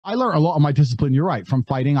I learned a lot of my discipline. You're right, from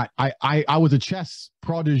fighting. I was a chess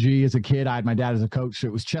prodigy as a kid. I had my dad as a coach. So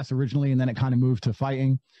it was chess originally, and then it kind of moved to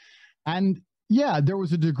fighting. And yeah, there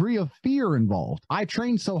was a degree of fear involved. I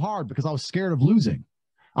trained so hard because I was scared of losing.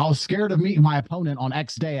 I was scared of meeting my opponent on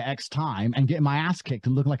X day at X time and getting my ass kicked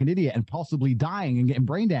and looking like an idiot and possibly dying and getting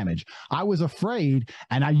brain damage. I was afraid,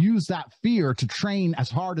 and I used that fear to train as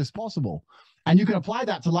hard as possible. And you can apply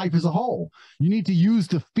that to life as a whole. You need to use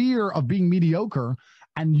the fear of being mediocre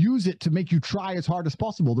and use it to make you try as hard as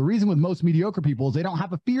possible. The reason with most mediocre people is they don't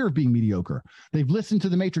have a fear of being mediocre. They've listened to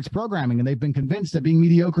the matrix programming and they've been convinced that being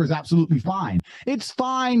mediocre is absolutely fine. It's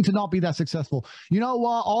fine to not be that successful. You know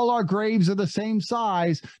what? All our graves are the same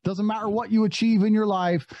size. Doesn't matter what you achieve in your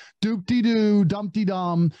life. Doop-de-doo,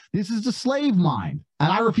 dumpty-dum. This is the slave mind.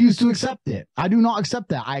 And I refuse to accept it. I do not accept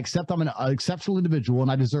that. I accept I'm an exceptional individual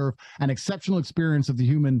and I deserve an exceptional experience of the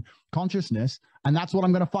human consciousness. And that's what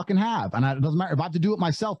I'm going to fucking have. And it doesn't matter if I have to do it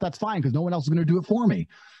myself, that's fine, because no one else is going to do it for me.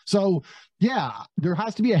 So yeah, there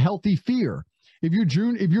has to be a healthy fear. If you're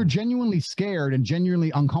genuinely scared and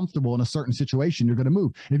genuinely uncomfortable in a certain situation, you're going to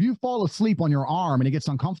move. If you fall asleep on your arm and it gets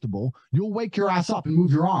uncomfortable, you'll wake your ass up and move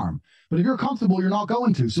your arm. But if you're comfortable, you're not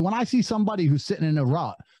going to. So when I see somebody who's sitting in a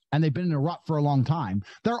rut and they've been in a rut for a long time,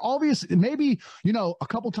 they're obvious. Maybe, a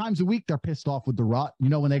couple times a week, they're pissed off with the rut,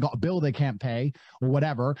 when they got a bill they can't pay or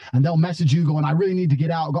whatever. And they'll message you going, I really need to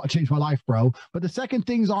get out. I've got to change my life, bro. But the second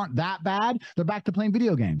things aren't that bad, they're back to playing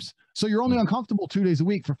video games. So you're only uncomfortable 2 days a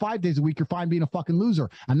week. For 5 days a week, you're fine being a fucking loser.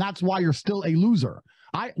 And that's why you're still a loser.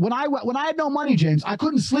 When I had no money, James, I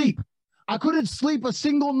couldn't sleep. I couldn't sleep a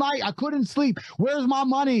single night. I couldn't sleep. Where's my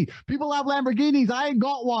money? People have Lamborghinis. I ain't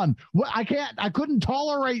got one. I couldn't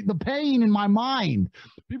tolerate the pain in my mind.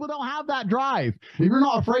 People don't have that drive. If you're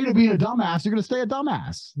not afraid of being a dumbass, you're going to stay a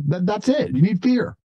dumbass. That's it. You need fear.